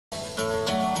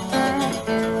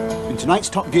tonight's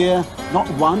Top Gear, not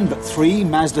one but three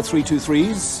Mazda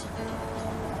 323s,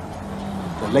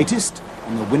 the latest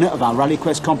and the winner of our Rally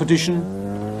Quest competition,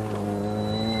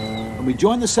 and we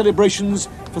join the celebrations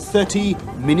for 30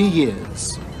 mini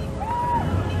years.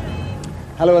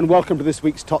 Hello and welcome to this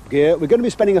week's Top Gear. We're going to be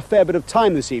spending a fair bit of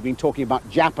time this evening talking about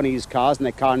Japanese cars and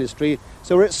their car industry,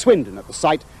 so we're at Swindon at the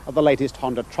site of the latest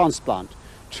Honda transplant.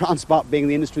 Transplant being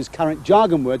the industry's current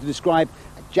jargon word to describe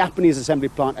a Japanese assembly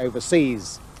plant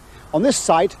overseas. On this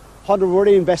site, Honda have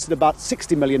already invested about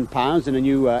 £60 million in a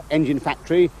new engine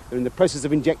factory. They're in the process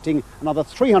of injecting another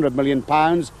 £300 million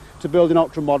to build an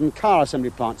ultra-modern car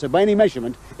assembly plant. So by any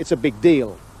measurement, it's a big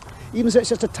deal. Even so, it's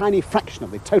just a tiny fraction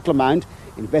of the total amount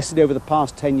invested over the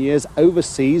past 10 years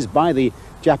overseas by the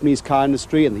Japanese car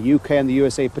industry in the UK and the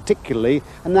USA particularly,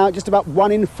 and now just about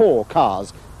 1 in 4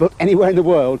 cars built anywhere in the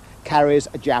world carries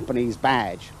a Japanese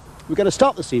badge. We're going to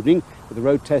start this evening with a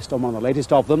road test on one of the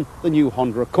latest of them, the new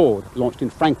Honda Accord, launched in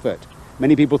Frankfurt.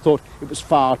 Many people thought it was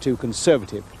far too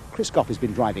conservative. Chris Goffey's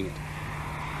been driving it.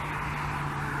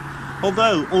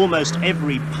 Although almost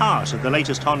every part of the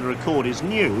latest Honda Accord is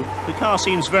new, the car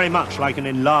seems very much like an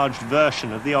enlarged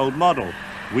version of the old model.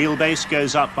 Wheelbase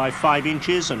goes up by 5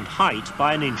 inches and height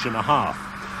by 1.5 inches.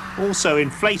 Also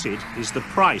inflated is the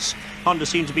price. Honda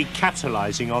seem to be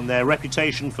capitalising on their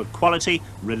reputation for quality,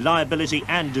 reliability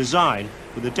and design,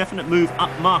 with a definite move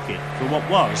upmarket for what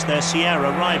was their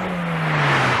Sierra rival.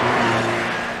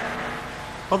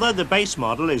 Although the base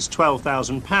model is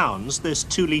 £12,000, this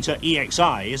 2-litre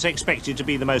EXI is expected to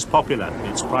be the most popular.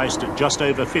 It's priced at just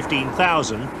over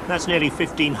 £15,000. That's nearly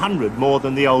 £1,500 more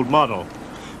than the old model.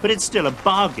 But it's still a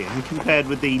bargain compared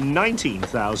with the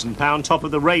 £19,000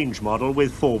 top-of-the-range model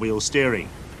with 4-wheel steering.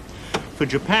 For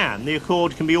Japan, the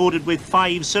Accord can be ordered with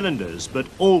 5 cylinders, but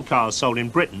all cars sold in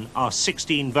Britain are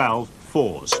 16-valve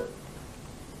 4s.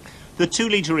 The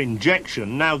 2-litre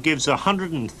injection now gives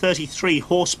 133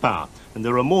 horsepower, and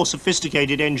there are more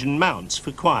sophisticated engine mounts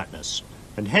for quietness.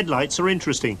 And headlights are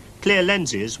interesting, clear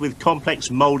lenses with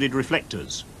complex moulded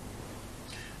reflectors.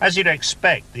 As you'd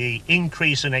expect, the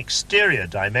increase in exterior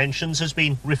dimensions has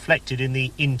been reflected in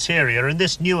the interior, and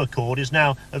this new Accord is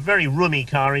now a very roomy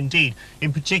car indeed.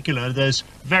 In particular, there's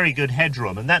very good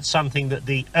headroom, and that's something that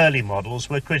the early models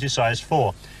were criticised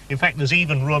for. In fact, there's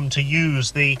even room to use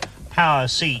the power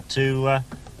seat to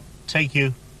take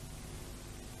you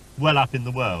well up in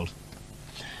the world.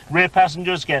 Rear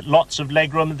passengers get lots of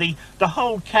legroom. The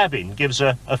whole cabin gives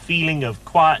a feeling of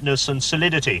quietness and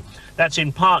solidity. That's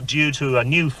in part due to a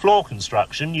new floor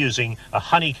construction using a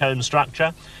honeycomb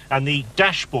structure, and the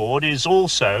dashboard is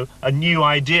also a new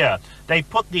idea. They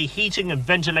put the heating and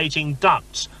ventilating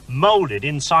ducts moulded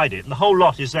inside it, and the whole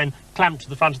lot is then clamped to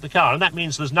the front of the car, and that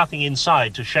means there's nothing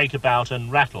inside to shake about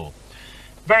and rattle.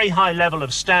 Very high level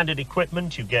of standard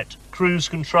equipment. You get cruise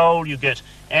control, you get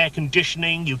air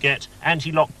conditioning, you get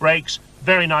anti-lock brakes,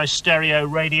 very nice stereo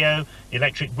radio,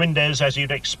 electric windows as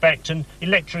you'd expect, and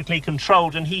electrically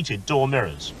controlled and heated door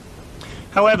mirrors.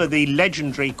 However, the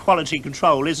legendary quality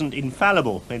control isn't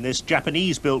infallible. In this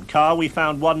Japanese-built car, we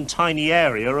found one tiny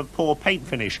area of poor paint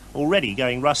finish, already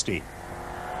going rusty.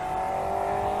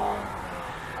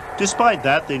 Despite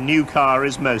that, the new car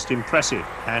is most impressive.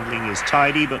 Handling is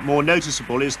tidy, but more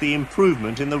noticeable is the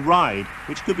improvement in the ride,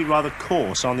 which could be rather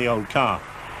coarse on the old car.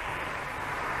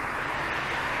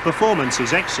 Performance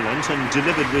is excellent and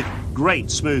delivered with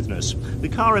great smoothness. The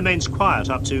car remains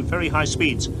quiet up to very high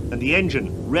speeds, and the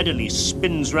engine readily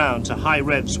spins round to high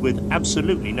revs with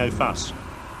absolutely no fuss.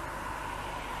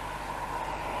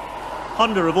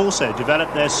 Honda have also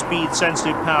developed their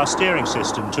speed-sensitive power steering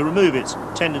system to remove its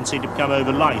tendency to become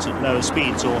over light at lower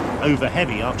speeds or over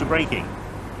heavy after braking.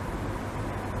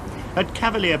 At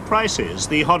cavalier prices,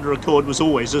 the Honda Accord was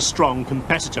always a strong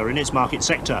competitor in its market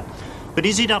sector. But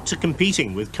is it up to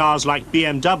competing with cars like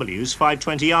BMW's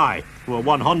 520i? Well,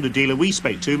 one Honda dealer we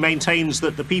spoke to maintains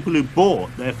that the people who bought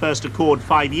their first Accord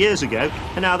 5 years ago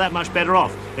are now that much better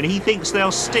off, and he thinks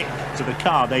they'll stick to the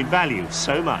car they value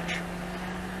so much.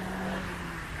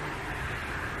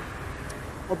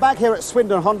 Well, back here at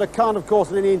Swindon, Honda can't, of course,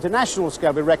 on any international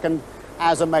scale be reckoned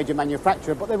as a major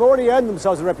manufacturer, but they've already earned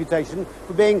themselves a reputation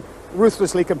for being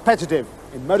ruthlessly competitive.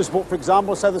 In motorsport, for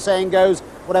example, so the saying goes,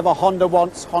 whatever Honda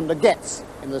wants, Honda gets.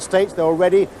 In the States, they're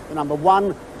already the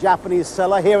 #1 Japanese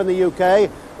seller. Here in the UK,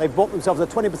 they've bought themselves a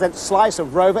 20% slice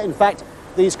of Rover. In fact,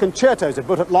 these Concertos are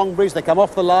built at Longbridge. They come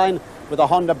off the line with a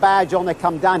Honda badge on. They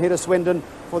come down here to Swindon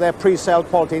for their pre-sale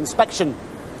quality inspection.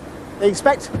 They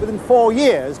expect within 4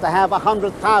 years to have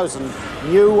 100,000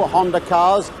 new Honda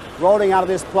cars rolling out of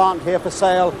this plant here for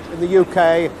sale in the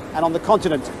UK and on the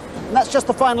continent. And that's just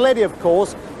the final lady, of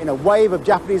course, in a wave of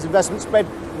Japanese investment spread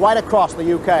right across the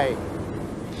UK.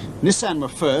 Nissan were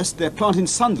first. Their plant in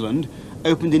Sunderland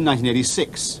opened in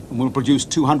 1986 and will produce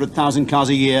 200,000 cars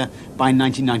a year by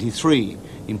 1993,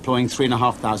 employing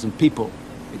 3,500 people.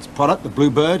 Its product, the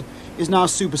Bluebird, is now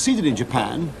superseded in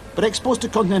Japan, but exports to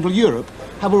continental Europe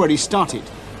have already started,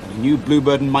 and a new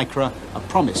Bluebird and Micra are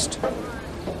promised.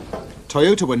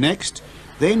 Toyota were next.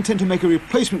 They intend to make a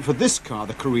replacement for this car,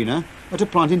 the Carina, at a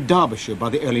plant in Derbyshire by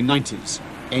the early 90s.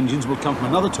 Engines will come from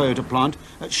another Toyota plant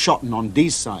at Shotton on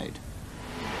Deeside.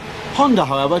 Honda,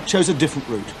 however, chose a different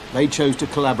route. They chose to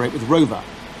collaborate with Rover.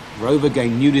 Rover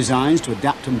gained new designs to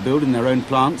adapt and build in their own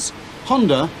plants.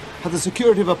 Honda had the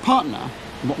security of a partner,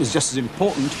 and what was just as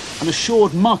important, an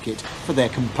assured market for their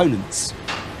components.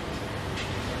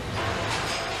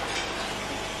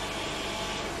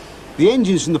 The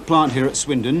engines from the plant here at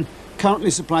Swindon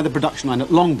currently supply the production line at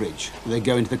Longbridge, where they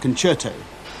go into the Concerto,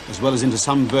 as well as into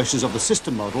some versions of the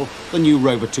sister model, the new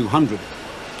Rover 200.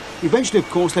 Eventually, of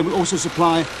course, they will also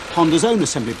supply Honda's own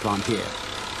assembly plant here.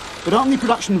 But aren't the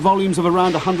production volumes of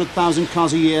around 100,000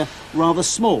 cars a year rather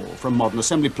small for a modern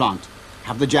assembly plant?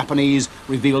 Have the Japanese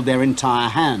revealed their entire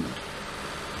hand?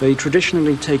 They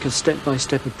traditionally take a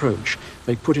step-by-step approach.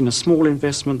 They put in a small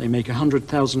investment, they make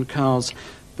 100,000 cars,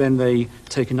 then they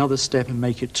take another step and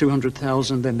make it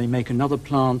 200,000, then they make another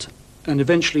plant, and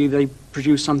eventually they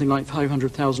produce something like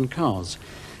 500,000 cars.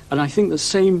 And I think the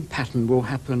same pattern will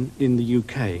happen in the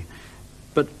UK.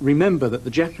 But remember that the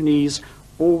Japanese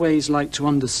always like to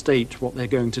understate what they're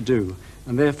going to do.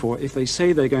 And therefore, if they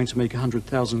say they're going to make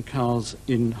 100,000 cars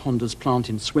in Honda's plant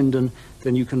in Swindon,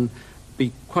 then you can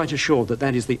be quite assured that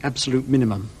that is the absolute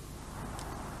minimum.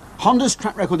 Honda's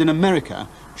track record in America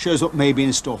shows what may be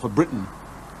in store for Britain.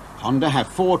 Honda have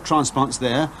 4 transplants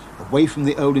there, away from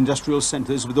the old industrial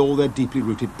centres with all their deeply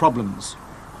rooted problems.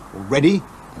 Already,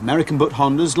 American-built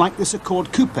Hondas like this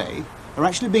Accord Coupe are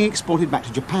actually being exported back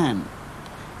to Japan.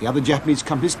 The other Japanese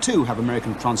companies too have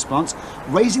American transplants,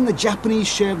 raising the Japanese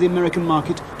share of the American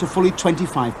market to fully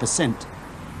 25%.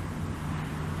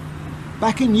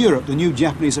 Back in Europe, the new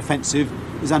Japanese offensive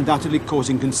is undoubtedly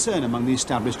causing concern among the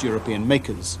established European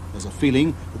makers. There's a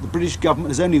feeling that the British government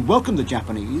has only welcomed the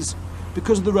Japanese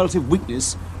because of the relative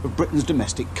weakness of Britain's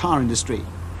domestic car industry.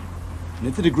 And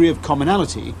if the degree of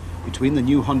commonality between the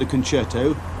new Honda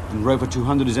Concerto and Rover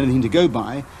 200 is anything to go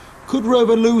by, could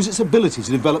Rover lose its ability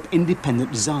to develop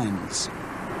independent designs?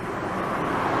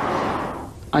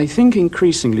 I think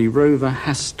increasingly Rover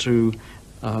has to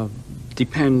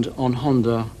depend on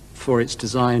Honda for its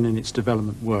design and its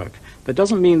development work. That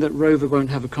doesn't mean that Rover won't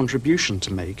have a contribution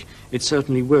to make. It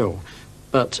certainly will.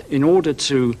 But in order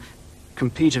to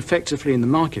compete effectively in the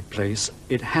marketplace,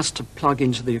 it has to plug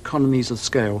into the economies of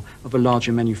scale of a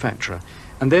larger manufacturer.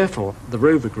 And therefore, the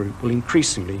Rover Group will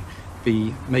increasingly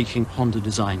be making Honda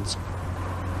designs.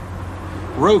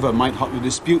 Rover might hotly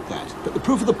dispute that, but the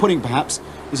proof of the pudding perhaps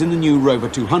is in the new Rover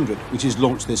 200, which is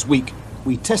launched this week.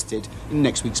 We test it in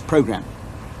next week's programme.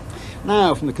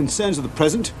 Now, from the concerns of the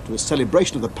present to a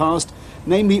celebration of the past,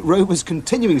 namely Rover's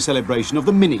continuing celebration of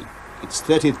the Mini. Its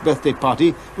 30th birthday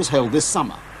party was held this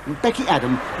summer, and Beki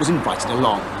Adam was invited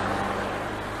along.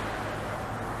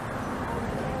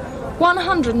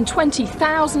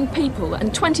 120,000 people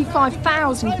and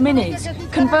 25,000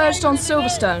 minis converged on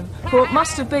Silverstone for what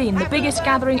must have been the biggest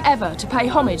gathering ever to pay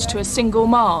homage to a single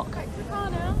marque.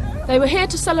 They were here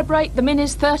to celebrate the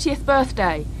Mini's 30th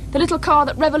birthday, the little car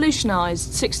that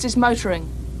revolutionised 60s motoring.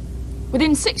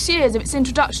 Within 6 years of its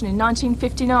introduction in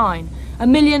 1959,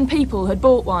 1 million people had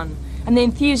bought one, and the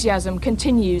enthusiasm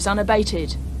continues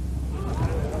unabated.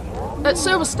 At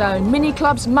Silverstone, Mini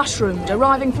clubs mushroomed,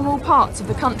 arriving from all parts of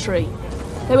the country.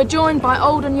 They were joined by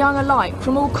old and young alike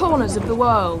from all corners of the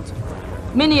world.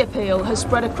 Mini appeal has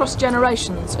spread across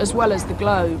generations as well as the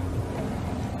globe.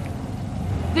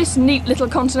 This neat little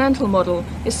Continental model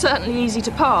is certainly easy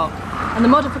to park, and the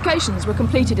modifications were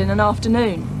completed in an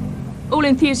afternoon. All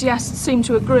enthusiasts seem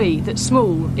to agree that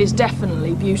small is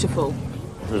definitely beautiful.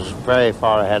 It was very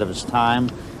far ahead of its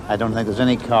time. I don't think there's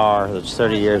any car that's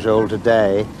 30 years old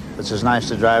today that's as nice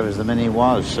to drive as the Mini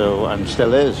was, so, and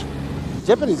still is.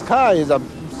 Japanese car is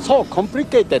so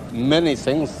complicated, many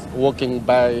things working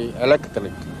by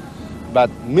electric.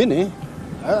 But Mini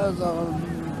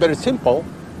very simple.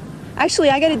 Actually,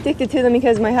 I got addicted to them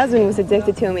because my husband was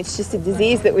addicted to them. It's just a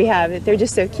disease that we have. They're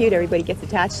just so cute, everybody gets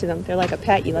attached to them. They're like a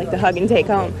pet you like to hug and take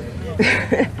home.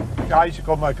 I used to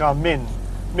call my car Min.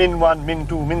 Min 1, Min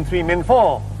 2, Min 3, Min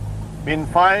 4, Min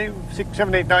 5, 6,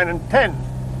 7, 8, 9, and 10.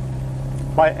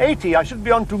 By 80, I should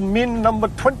be on to Min number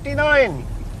 29.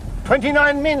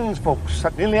 29 Mins, folks,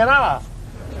 at nearly an hour.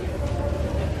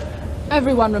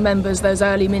 Everyone remembers those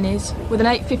early Minis with an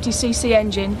 850cc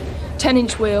engine,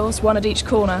 10-inch wheels, one at each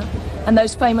corner, and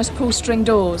those famous pull-string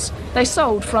doors. They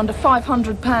sold for under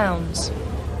 £500.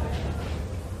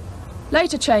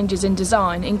 Later changes in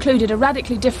design included a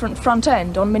radically different front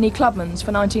end on Mini Clubmans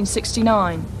for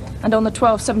 1969 and on the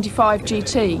 1275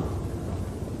 GT.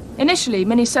 Initially,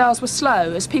 Mini sales were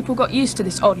slow as people got used to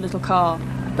this odd little car,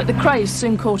 but the craze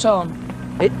soon caught on.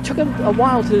 It took a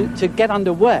while to get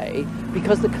underway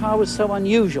because the car was so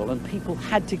unusual and people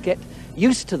had to get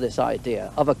used to this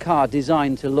idea of a car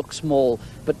designed to look small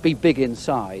but be big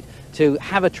inside, to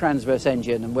have a transverse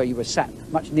engine and where you were sat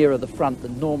much nearer the front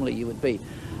than normally you would be.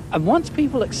 And once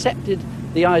people accepted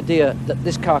the idea that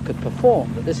this car could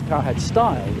perform, that this car had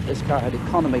style, that this car had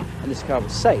economy and this car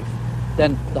was safe,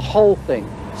 then the whole thing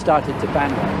started to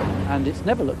bandwagon and it's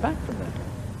never looked back from there.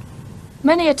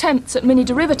 Many attempts at Mini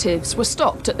derivatives were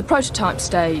stopped at the prototype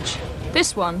stage.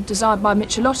 This one, designed by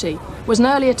Michelotti, was an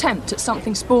early attempt at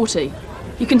something sporty.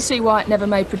 You can see why it never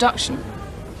made production.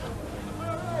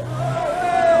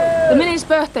 The Mini's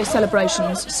birthday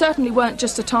celebrations certainly weren't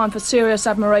just a time for serious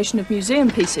admiration of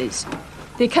museum pieces.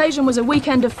 The occasion was a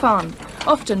weekend of fun,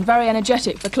 often very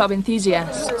energetic for club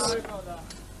enthusiasts.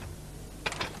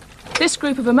 This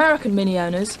group of American Mini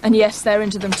owners, and yes, they're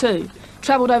into them too,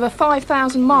 travelled over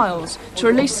 5,000 miles to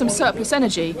release some surplus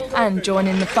energy and join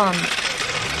in the fun.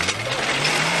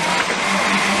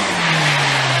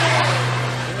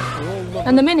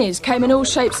 And the Minis came in all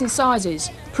shapes and sizes,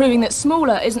 proving that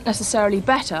smaller isn't necessarily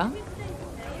better,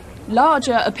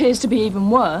 larger appears to be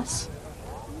even worse,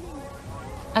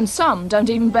 and some don't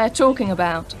even bear talking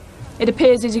about. It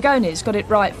appears Isigoni's got it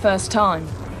right first time.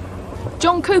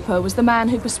 John Cooper was the man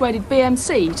who persuaded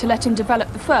BMC to let him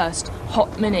develop the first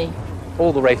hot Mini.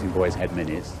 All the racing boys had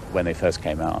Minis when they first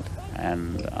came out,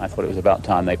 and I thought it was about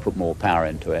time they put more power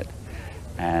into it.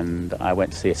 And I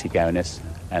went to see Isigoni's,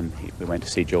 and we went to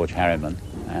see George Harriman,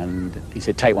 and he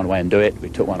said, take one away and do it. We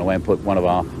took one away and put one of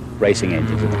our racing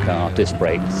engines in the car, disc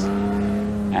brakes,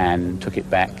 and took it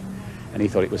back, and he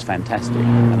thought it was fantastic.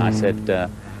 And I said,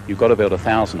 you've got to build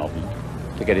 1,000 of them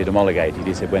to get it homologated.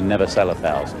 He said, we'll never sell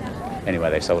 1,000.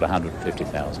 Anyway, they sold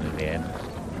 150,000 in the end.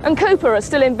 And Cooper are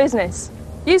still in business.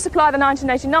 You supply the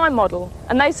 1989 model,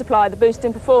 and they supply the boost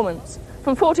in performance,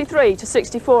 from 43 to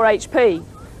 64 HP,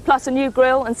 plus a new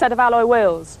grille and set of alloy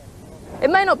wheels. It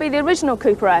may not be the original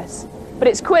Cooper S, but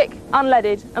it's quick,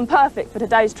 unleaded, and perfect for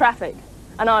today's traffic,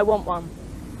 and I want one.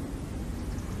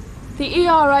 The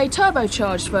ERA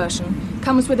turbocharged version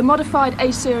comes with a modified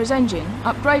A-Series engine,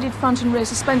 upgraded front and rear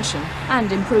suspension,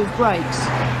 and improved brakes.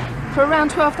 For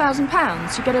around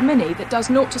 £12,000, you get a Mini that does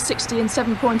 0 to 60 in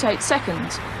 7.8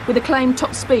 seconds, with a claimed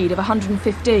top speed of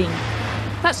 115.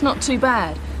 That's not too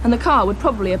bad, and the car would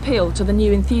probably appeal to the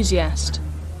new enthusiast.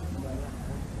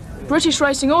 British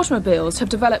Racing Automobiles have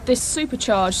developed this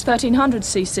supercharged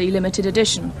 1300cc limited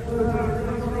edition.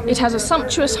 It has a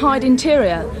sumptuous hide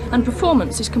interior, and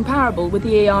performance is comparable with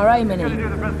the ERA Mini.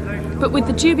 But with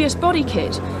the dubious body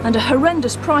kit and a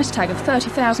horrendous price tag of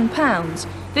 £30,000,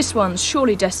 this one's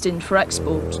surely destined for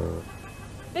export.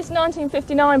 This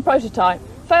 1959 prototype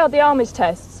failed the Army's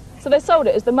tests, so they sold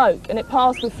it as the Moke, and it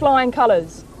passed with flying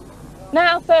colours.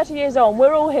 Now, 30 years on,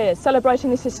 we're all here celebrating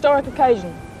this historic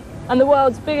occasion, and the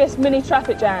world's biggest Mini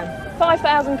traffic jam.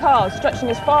 5,000 cars stretching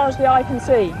as far as the eye can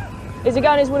see.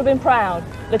 Isigoni's would have been proud.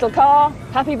 Little car,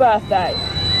 happy birthday.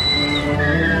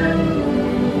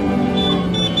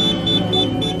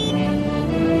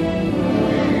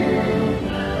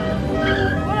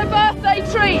 What a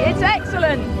birthday treat, it's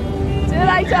excellent. See you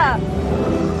later.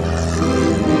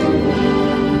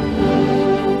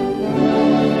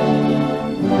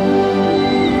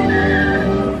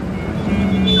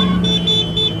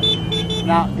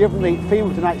 Now, given the theme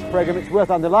of tonight's programme, it's worth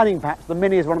underlining perhaps the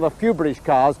Mini is one of the few British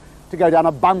cars to go down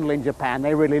a bundle in Japan.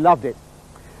 They really loved it.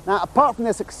 Now, apart from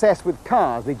their success with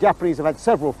cars, the Japanese have had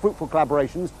several fruitful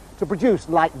collaborations to produce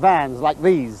light vans like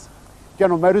these.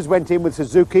 General Motors went in with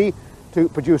Suzuki to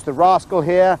produce the Rascal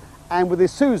here, and with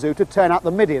Isuzu to turn out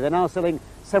the Midi. They're now selling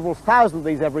several thousand of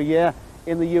these every year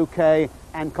in the UK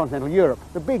and continental Europe.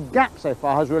 The big gap so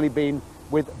far has really been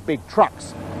with big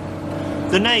trucks.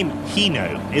 The name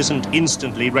Hino isn't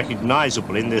instantly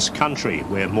recognisable in this country.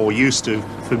 We're more used to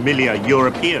familiar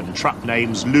European truck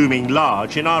names looming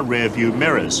large in our rear-view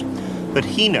mirrors. But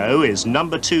Hino is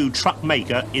 #2 truck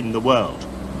maker in the world.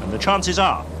 And the chances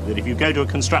are that if you go to a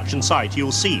construction site,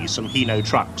 you'll see some Hino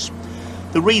trucks.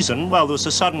 The reason? Well, there was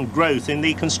a sudden growth in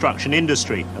the construction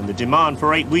industry, and the demand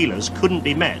for 8-wheelers couldn't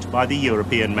be met by the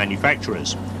European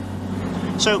manufacturers.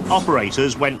 So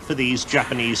operators went for these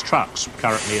Japanese trucks,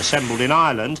 currently assembled in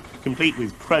Ireland, complete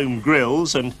with chrome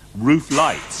grills and roof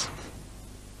lights.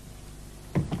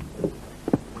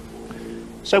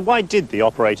 So why did the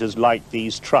operators like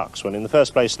these trucks when in the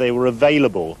first place they were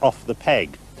available off the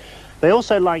peg? They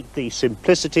also liked the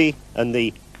simplicity and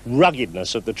the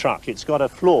ruggedness of the truck. It's got a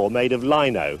floor made of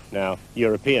lino. Now,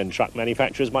 European truck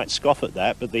manufacturers might scoff at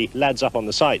that, but the lads up on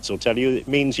the sites will tell you it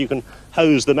means you can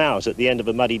hose them out at the end of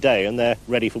a muddy day and they're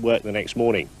ready for work the next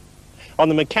morning. On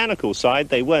the mechanical side,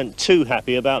 they weren't too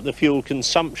happy about the fuel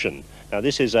consumption. Now,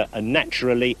 this is a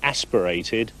naturally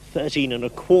aspirated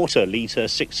 13.25 litre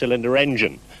six-cylinder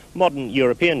engine. Modern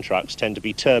European trucks tend to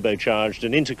be turbocharged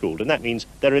and intercooled, and that means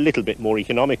they're a little bit more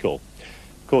economical.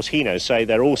 Of course, Hino say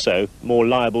they're also more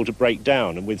liable to break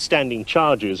down, and with standing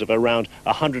charges of around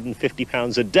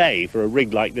 £150 a day for a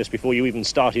rig like this before you even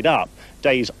start it up,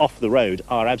 days off the road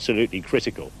are absolutely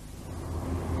critical.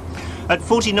 At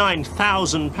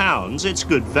 £49,000, it's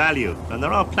good value, and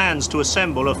there are plans to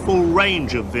assemble a full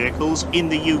range of vehicles in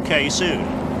the UK soon.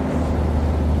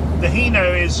 The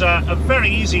Hino is a very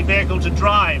easy vehicle to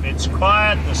drive. It's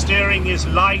quiet, the steering is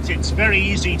light, it's very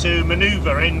easy to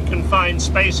manoeuvre in confined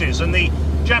spaces, and the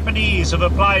Japanese have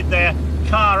applied their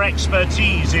car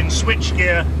expertise in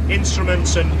switchgear,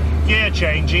 instruments and gear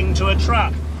changing to a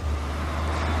truck.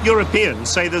 Europeans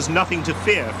say there's nothing to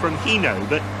fear from Hino,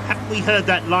 but haven't we heard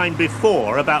that line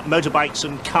before about motorbikes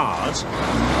and cars?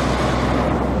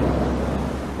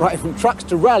 Right, from trucks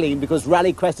to rallying, because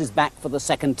Rally Quest is back for the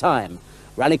second time.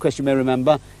 Rally Quest, you may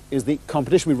remember, is the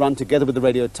competition we run together with the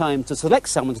Radio Times to select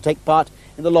someone to take part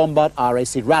in the Lombard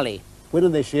RAC Rally. Winner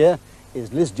this year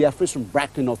is Liz Jeffries from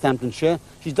Brackley, Northamptonshire.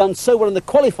 She's done so well in the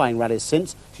qualifying rallies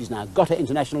since. She's now got her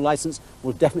international licence,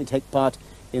 will definitely take part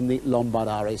in the Lombard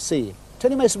RAC.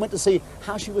 Tony Mason went to see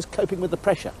how she was coping with the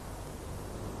pressure.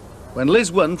 When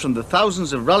Liz won from the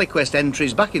thousands of Rally Quest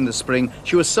entries back in the spring,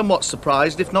 she was somewhat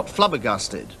surprised, if not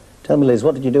flabbergasted. Tell me, Liz,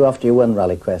 what did you do after you won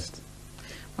Rally Quest?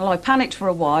 Well, I panicked for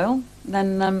a while,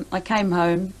 then I came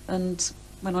home, and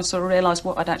when I sort of realised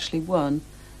what I'd actually won,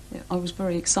 I was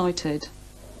very excited.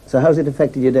 So how's it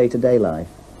affected your day-to-day life?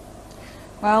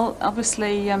 Well,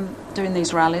 obviously, doing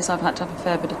these rallies, I've had to have a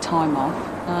fair bit of time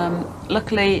off.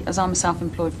 Luckily, as I'm a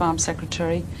self-employed farm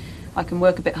secretary, I can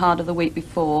work a bit harder the week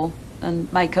before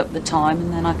and make up the time,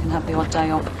 and then I can have the odd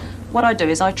day off. What I do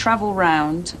is I travel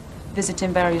round,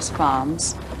 visiting various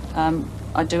farms.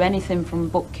 I do anything from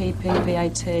bookkeeping,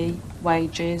 VAT,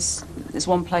 wages. There's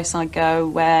one place I go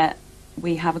where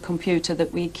we have a computer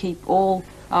that we keep all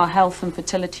our health and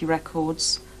fertility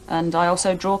records, and I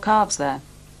also draw calves there.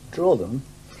 Draw them?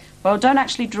 Well, don't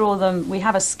actually draw them. We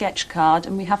have a sketch card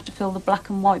and we have to fill the black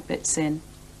and white bits in,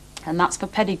 and that's for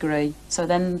pedigree, so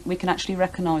then we can actually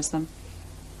recognise them.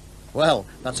 Well,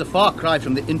 that's a far cry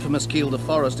from the infamous Kielder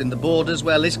Forest in the Borders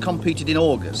where Liz competed in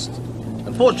August.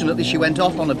 Unfortunately, she went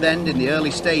off on a bend in the early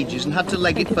stages and had to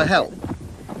leg it for help.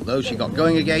 Although she got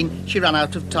going again, she ran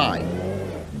out of time.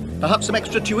 Perhaps some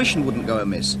extra tuition wouldn't go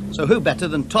amiss, so who better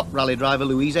than top rally driver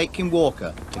Louise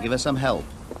Aitken-Walker to give her some help?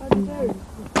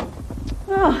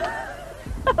 Oh.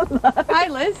 Hi,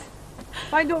 Liz.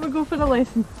 Why don't we go for a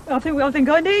lesson? I think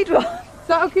I need one. Is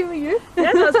that okay with you?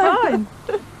 Yes, that's fine.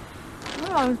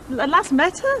 Oh, I last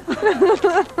met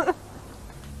her.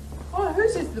 Oh,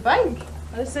 whose is the bike?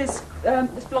 This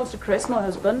belongs to Chris, my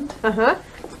husband. Uh-huh.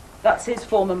 That's his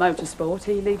former motorsport.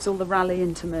 He leaves all the rally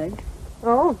into me.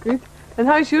 Oh, good. And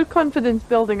how's your confidence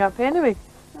building up anyway?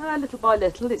 Little by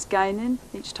little, it's gaining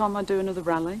each time I do another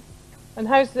rally. And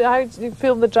how do you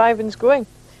feel the driving's going?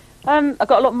 I've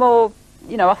got a lot more,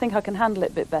 I think I can handle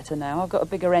it a bit better now. I've got a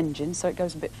bigger engine, so it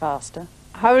goes a bit faster.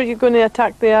 How are you going to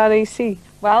attack the RAC?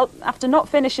 Well, after not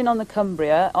finishing on the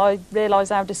Cumbria, I realise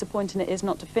how disappointing it is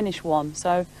not to finish one,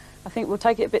 so I think we'll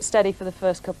take it a bit steady for the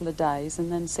first couple of days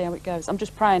and then see how it goes. I'm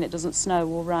just praying it doesn't snow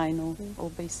or rain or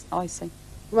be icy.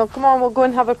 Well, come on, we'll go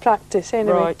and have a practice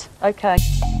anyway. Right, OK.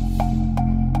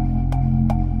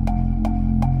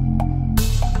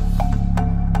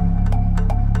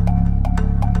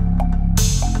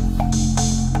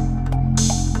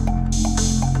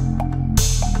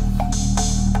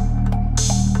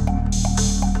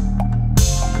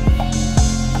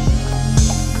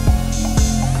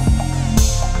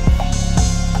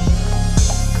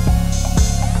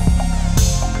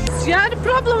 You had a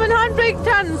problem in handbrake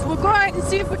turns. We'll go out and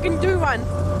see if we can do one.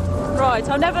 Right,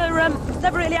 I've never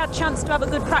really had a chance to have a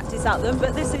good practice at them,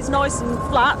 but this is nice and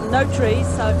flat and no trees,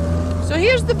 so... So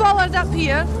here's the bollard up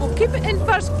here. We'll keep it in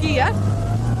first gear,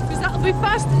 because that'll be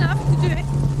fast enough to do it.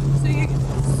 So you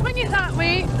swing it that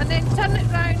way, and then turn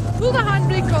it round, pull the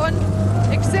handbrake on,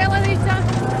 accelerator,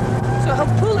 so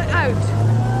it'll pull it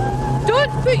out.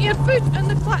 Don't put your foot on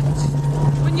the clutch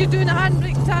when you're doing a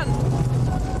handbrake turn.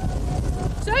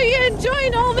 So are you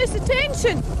enjoying all this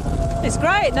attention? It's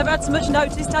great. Never had so much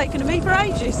notice taken of me for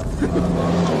ages.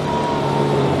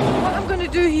 What I'm going to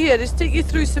do here is take you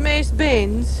through some ace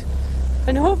bends,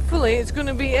 and hopefully it's going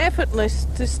to be effortless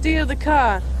to steer the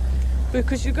car,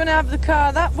 because you're going to have the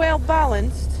car that well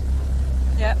balanced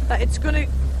that it's going to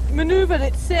manoeuvre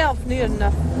itself near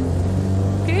enough.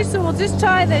 Okay, so we'll just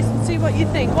try this and see what you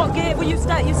think. What gear will you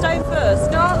stay? You staying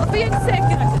first? No, I'll be in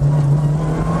second.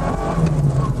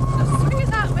 So swing it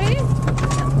that way.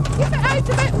 Keep it out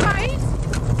a bit wide.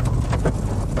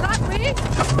 That way.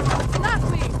 And that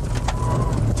way.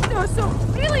 You know, so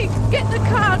really get the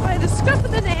car by the scruff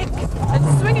of the neck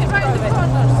and swing it round the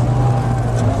corners.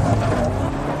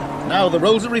 Now the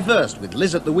roles are reversed with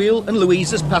Liz at the wheel and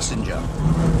Louise as passenger.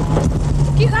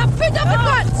 Keep that foot up the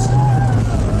clutch.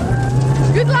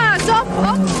 Good lads, up.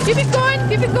 Keep it going,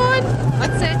 keep it going.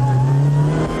 That's it.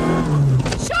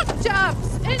 Short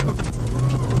jabs, in.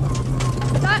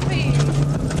 That way.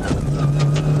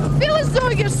 Feel as though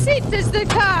your seat is the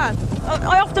car.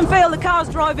 I often feel the car's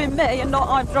driving me and not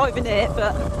I'm driving it,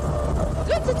 but...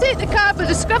 Good to take the car by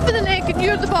the scruff of the neck and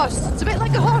you're the boss. It's a bit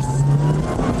like a horse.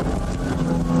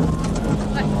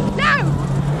 Right. Now,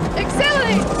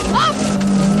 accelerate, up.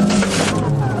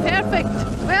 Perfect,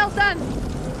 well done.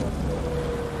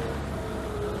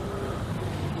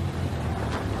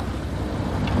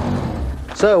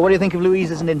 So, what do you think of Louise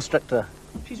as an instructor?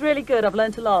 She's really good. I've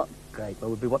learnt a lot. Great. Well,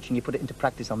 we'll be watching you put it into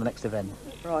practice on the next event.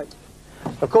 Right.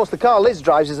 Of course, the car Liz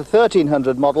drives is a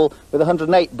 1300 model with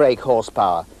 108 brake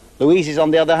horsepower. Louise's,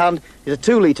 on the other hand, is a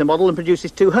 2-litre model and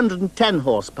produces 210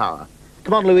 horsepower.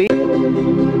 Come on, Louise.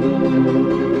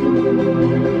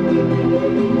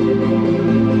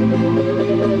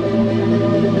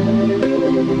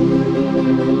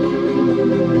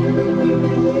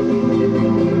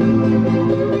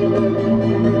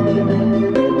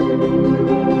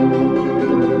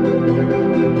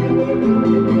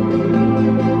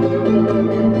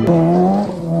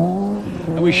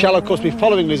 We shall, of course, be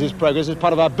following Liz's progress as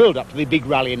part of our build-up to the big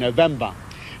rally in November.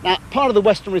 Now, part of the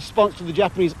Western response to the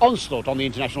Japanese onslaught on the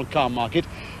international car market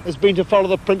has been to follow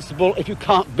the principle, if you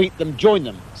can't beat them, join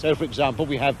them. So, for example,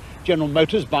 we have General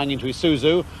Motors buying into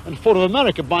Isuzu and Ford of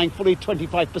America buying fully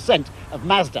 25% of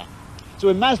Mazda. So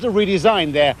when Mazda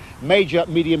redesigned their major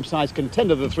medium-sized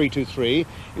contender, the 323,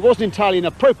 it wasn't entirely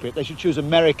inappropriate they should choose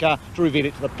America to reveal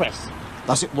it to the press.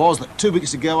 Thus it was that 2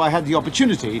 weeks ago I had the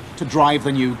opportunity to drive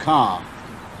the new car.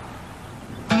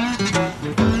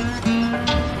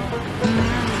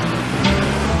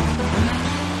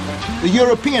 The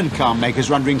European car makers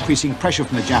are under increasing pressure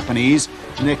from the Japanese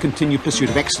in their continued pursuit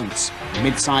of excellence. The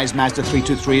mid-size Mazda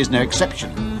 323 is no exception.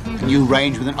 A new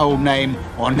range with an old name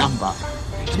or number.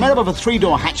 It's made up of a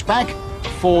 3-door hatchback, a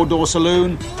 4-door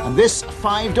saloon, and this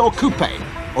 5-door coupe.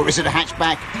 Or is it a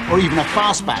hatchback or even a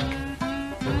fastback?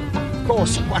 Of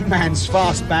course, one man's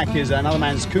fastback is another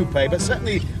man's coupe, but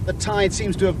certainly the tide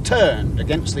seems to have turned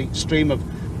against the stream of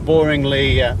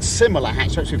boringly similar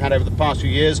hatchbacks we've had over the past few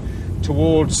years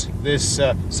towards this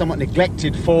somewhat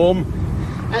neglected form.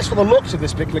 As for the looks of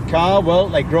this particular car, well,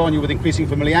 they grow on you with increasing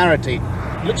familiarity.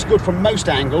 It looks good from most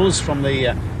angles, from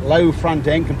the low front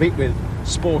end, complete with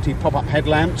sporty pop-up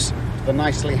headlamps, to the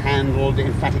nicely handled,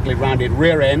 emphatically rounded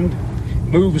rear end.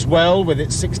 Moves well with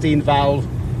its 16-valve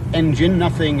engine,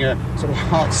 nothing sort of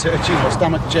heart-searching or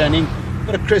stomach-churning,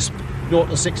 but a crisp 0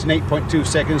 to 6 in 8.2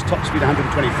 seconds, top speed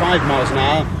 125 miles an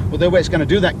hour. Although it's going to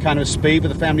do that kind of speed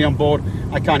with a family on board,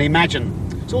 I can't imagine.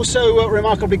 It's also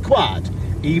remarkably quiet,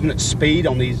 even at speed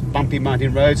on these bumpy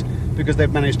mountain roads, because they've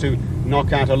managed to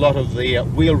knock out a lot of the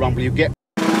wheel rumble you get.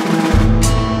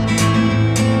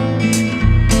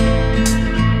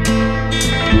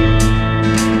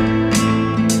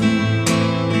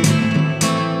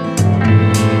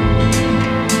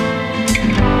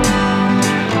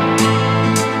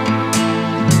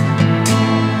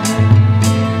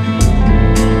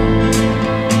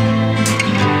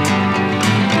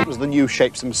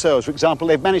 Shapes themselves. For example,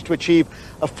 they've managed to achieve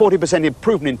a 40%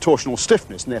 improvement in torsional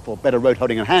stiffness and therefore better road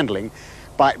holding and handling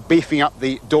by beefing up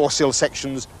the door sill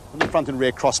sections and the front and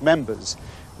rear cross members.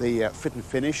 The fit and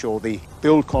finish, or the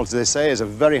build quality, as they say, is a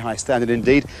very high standard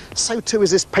indeed. So too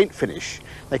is this paint finish.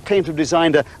 They claim to have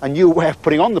designed a new way of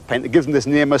putting on the paint that gives them this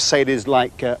near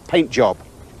Mercedes-like paint job.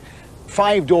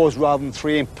 5 doors rather than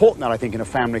 3, important that I think in a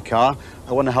family car.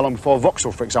 I wonder how long before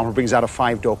Vauxhall, for example, brings out a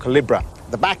 5-door Calibra.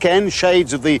 The back end,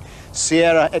 shades of the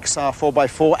Sierra XR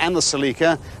 4x4 and the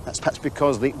Celica. That's perhaps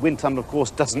because the wind tunnel, of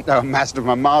course, doesn't know a Mazda from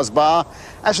a Mars bar.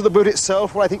 As for the boot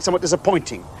itself, well, I think somewhat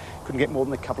disappointing. Couldn't get more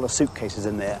than a couple of suitcases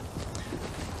in there.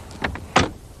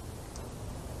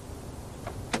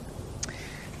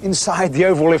 Inside, the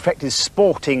overall effect is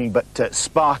sporting but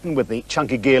Spartan, with the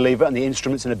chunky gear lever and the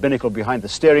instruments in a binnacle behind the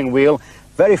steering wheel.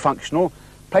 Very functional,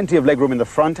 plenty of legroom in the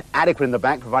front, adequate in the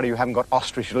back, provided you haven't got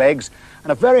ostrich legs,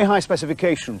 and a very high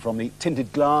specification from the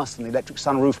tinted glass and the electric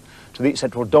sunroof to the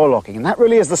central door locking. And that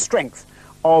really is the strength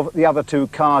of the other two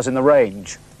cars in the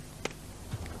range.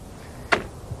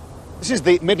 This is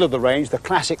the middle of the range, the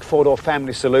classic four-door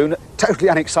family saloon. Totally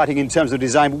unexciting in terms of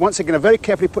design, but once again a very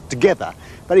carefully put together,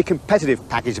 very competitive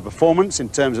package of performance in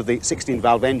terms of the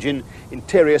 16-valve engine,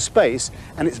 interior space,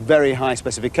 and its very high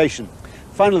specification.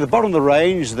 Finally, the bottom of the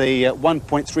range, the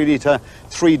 1.3-litre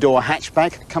three-door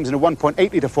hatchback, comes in a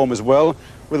 1.8-litre form as well,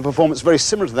 with a performance very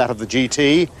similar to that of the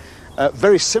GT.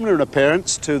 Very similar in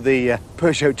appearance to the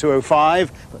Peugeot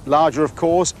 205, but larger, of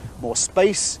course, more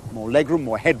space, more legroom,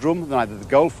 more headroom than either the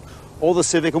Golf or the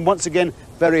Civic, and once again,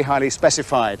 very highly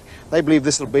specified. They believe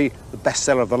this will be the best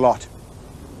seller of the lot.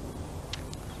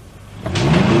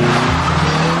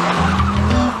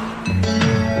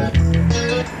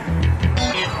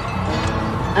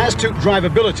 As to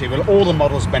drivability, well, all the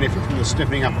models benefit from the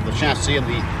stiffening up of the chassis and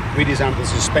the redesign of the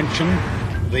suspension.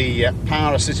 The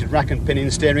power-assisted rack and pinion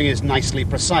steering is nicely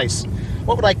precise.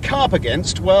 What would I carp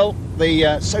against? Well,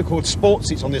 the so-called sport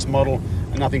seats on this model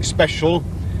are nothing special.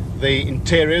 The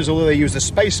interiors, although they use the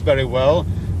space very well,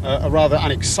 are rather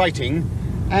unexciting.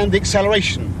 And the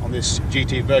acceleration on this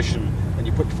GT version, when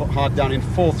you put your foot hard down in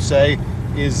fourth, say,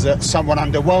 is somewhat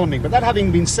underwhelming. But that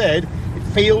having been said, it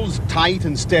feels tight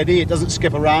and steady. It doesn't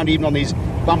skip around even on these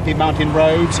bumpy mountain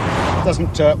roads. It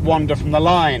doesn't wander from the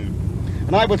line.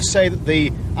 And I would say that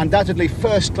the undoubtedly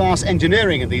first-class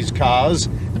engineering of these cars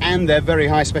and their very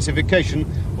high specification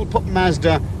will put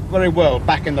Mazda very well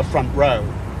back in the front row.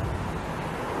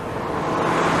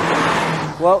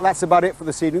 Well, that's about it for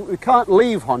this evening. We can't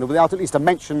leave Honda without at least a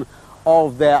mention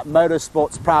of their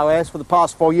motorsports prowess. For the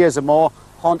past 4 years or more,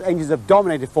 Honda engines have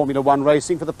dominated Formula One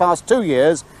racing. For the past 2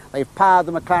 years, they've powered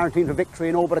the McLaren team to victory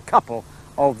in all but a couple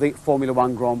of the Formula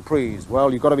One Grand Prix.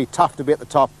 Well, you've got to be tough to be at the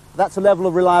top. But that's a level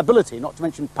of reliability, not to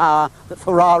mention power, that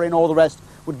Ferrari and all the rest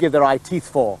would give their eye teeth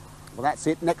for. Well, that's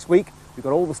it. Next week, we've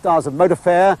got all the stars of Motor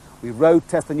Fair. We road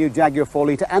test the new Jaguar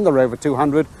 4-litre and the Rover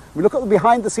 200. We look at the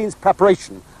behind-the-scenes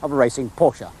preparation of a racing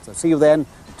Porsche. So see you then.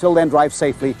 Until then, drive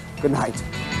safely. Good night.